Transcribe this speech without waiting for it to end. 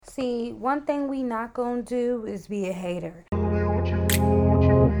See, one thing we not gonna do is be a hater.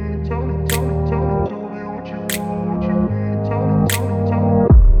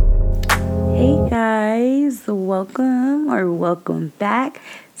 Hey guys, welcome back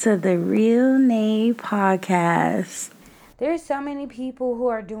to the Real Nay podcast. There's so many people who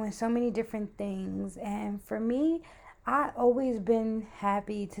are doing so many different things, and for me, I always been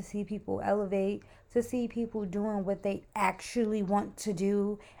happy to see people elevate, to see people doing what they actually want to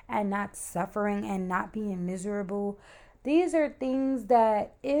do and not suffering and not being miserable. These are things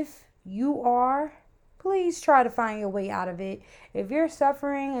that if you are, please try to find your way out of it. If you're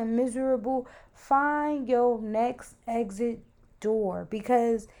suffering and miserable, find your next exit door,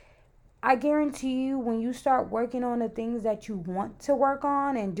 because I guarantee you, when you start working on the things that you want to work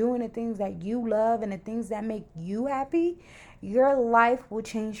on and doing the things that you love and the things that make you happy, your life will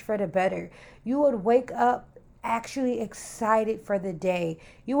change for the better. You would wake up actually excited for the day.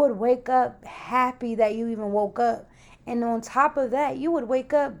 You would wake up happy that you even woke up. And on top of that, you would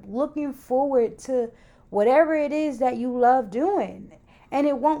wake up looking forward to whatever it is that you love doing. And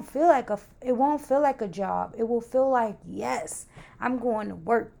it won't feel like a job. It will feel like, yes, I'm going to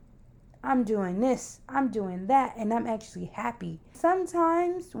work. I'm doing this, I'm doing that, and I'm actually happy.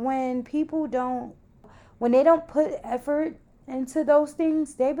 Sometimes when they don't put effort into those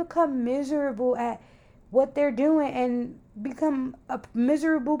things, they become miserable at what they're doing and become a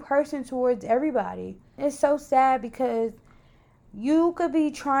miserable person towards everybody. It's so sad because you could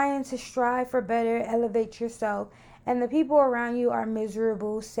be trying to strive for better, elevate yourself, and the people around you are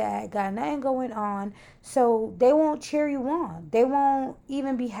miserable, sad, got nothing going on. So they won't cheer you on. They won't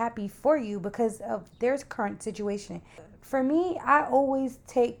even be happy for you because of their current situation. For me, I always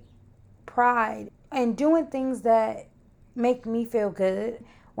take pride in doing things that make me feel good.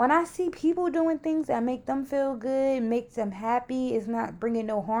 When I see people doing things that make them feel good, makes them happy, is not bringing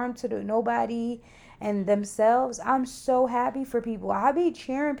no harm to nobody and themselves, I'm so happy for people. I be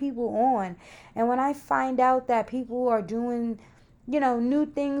cheering people on. And when I find out that people are doing, new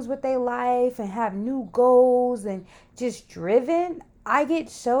things with their life and have new goals and just driven, I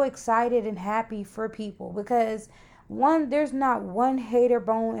get so excited and happy for people because one, there's not one hater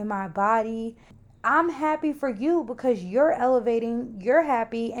bone in my body. I'm happy for you because you're elevating, you're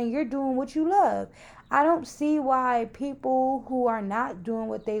happy, and you're doing what you love. I don't see why people who are not doing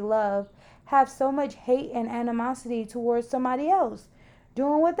what they love have so much hate and animosity towards somebody else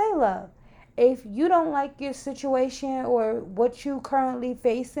doing what they love. If you don't like your situation or what you currently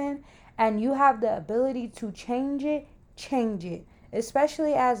facing and you have the ability to change it, change it.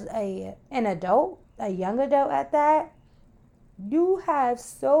 Especially as an adult, a young adult at that, you have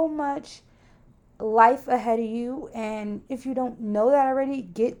so much life ahead of you, and if you don't know that already,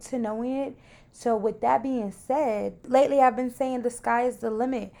 get to knowing it. So with that being said, lately I've been saying the sky is the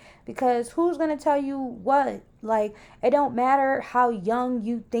limit, because who's going to tell you what? Like, it don't matter how young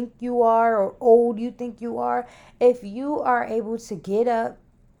you think you are or old you think you are. If you are able to get up,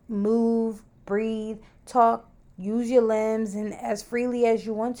 move, breathe, talk, use your limbs and as freely as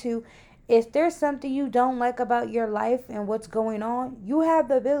you want to, if there's something you don't like about your life and what's going on, you have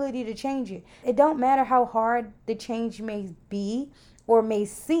the ability to change it. It don't matter how hard the change may be or may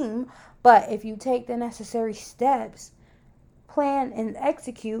seem, but if you take the necessary steps, plan and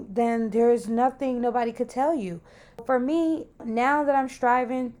execute, then there's nothing nobody could tell you. For me, now that I'm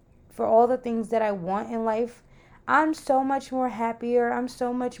striving for all the things that I want in life, I'm so much more happier. I'm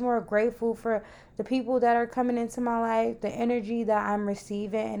so much more grateful for the people that are coming into my life, the energy that I'm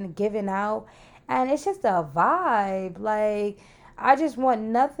receiving and giving out. And it's just a vibe. Like, I just want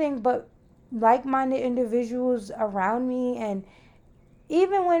nothing but like-minded individuals around me. And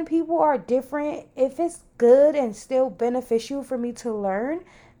even when people are different, if it's good and still beneficial for me to learn,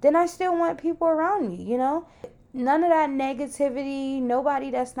 then I still want people around me. None of that negativity,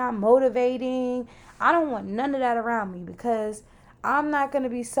 nobody that's not motivating. I don't want none of that around me, because I'm not going to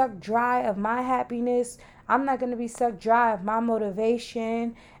be sucked dry of my happiness. I'm not going to be sucked dry of my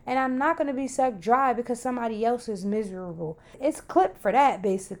motivation. And I'm not going to be sucked dry because somebody else is miserable. It's clipped for that,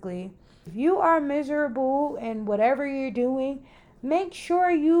 basically. If you are miserable in whatever you're doing, make sure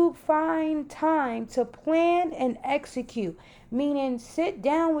you find time to plan and execute. Meaning, sit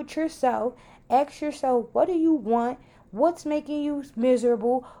down with yourself, ask yourself, what do you want? What's making you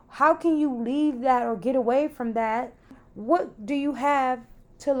miserable? How can you leave that or get away from that? What do you have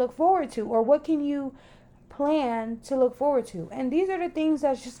to look forward to? Or what can you plan to look forward to? And these are the things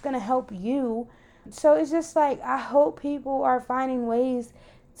that's just going to help you. So it's just like, I hope people are finding ways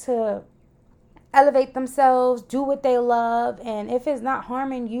to elevate themselves, do what they love, and if it's not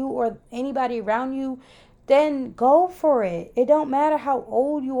harming you or anybody around you, then go for it. It don't matter how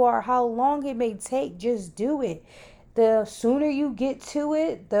old you are, how long it may take, just do it. The sooner you get to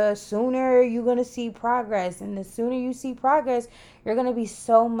it, the sooner you're going to see progress. And the sooner you see progress, you're going to be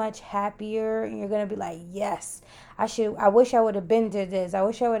so much happier. And you're going to be like, yes, I wish I would have been to this. I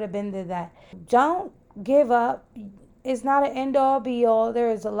wish I would have been to that. Don't give up. It's not an end all be all. There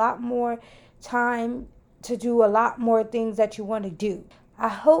is a lot more time to do a lot more things that you want to do. I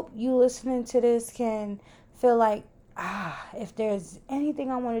hope you listening to this can feel like, if there's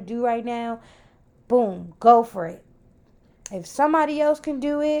anything I want to do right now, boom, go for it. If somebody else can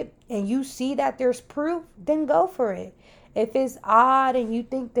do it and you see that there's proof, then go for it. If it's odd and you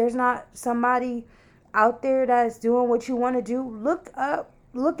think there's not somebody out there that's doing what you want to do, look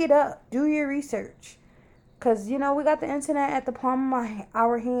it up, do your research. Because, we got the internet at the palm of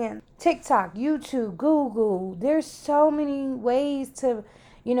our hand. TikTok, YouTube, Google, there's so many ways to,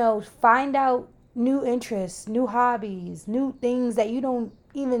 find out new interests, new hobbies, new things that you don't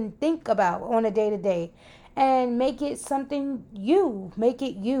even think about on a day-to-day. And make it something make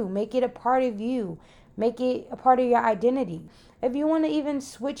it a part of you, make it a part of your identity. If you want to even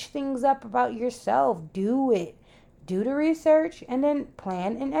switch things up about yourself, do it. Do the research and then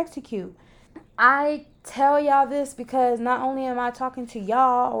plan and execute. I tell y'all this because not only am I talking to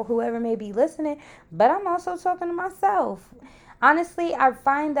y'all or whoever may be listening, but I'm also talking to myself. Honestly, I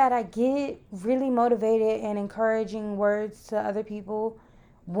find that I get really motivated and encouraging words to other people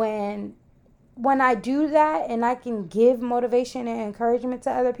when I do that and I can give motivation and encouragement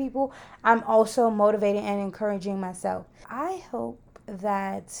to other people, I'm also motivated and encouraging myself. I hope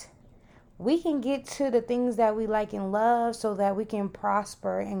that we can get to the things that we like and love so that we can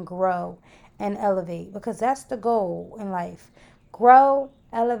prosper and grow and elevate, because that's the goal in life. Grow,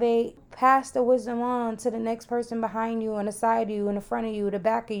 elevate, pass the wisdom on to the next person behind you, on the side of you, in the front of you, the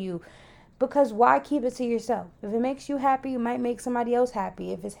back of you. Because why keep it to yourself? If it makes you happy, it might make somebody else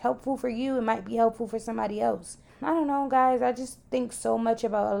happy. If it's helpful for you, it might be helpful for somebody else. I don't know, guys. I just think so much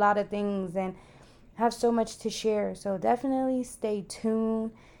about a lot of things and have so much to share. So definitely stay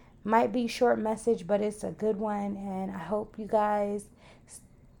tuned. Might be a short message, but it's a good one. And I hope you guys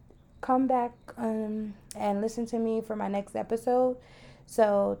come back and listen to me for my next episode.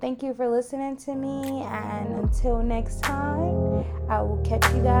 So thank you for listening to me, and until next time, I will catch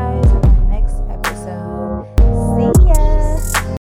you guys in my next episode. See ya!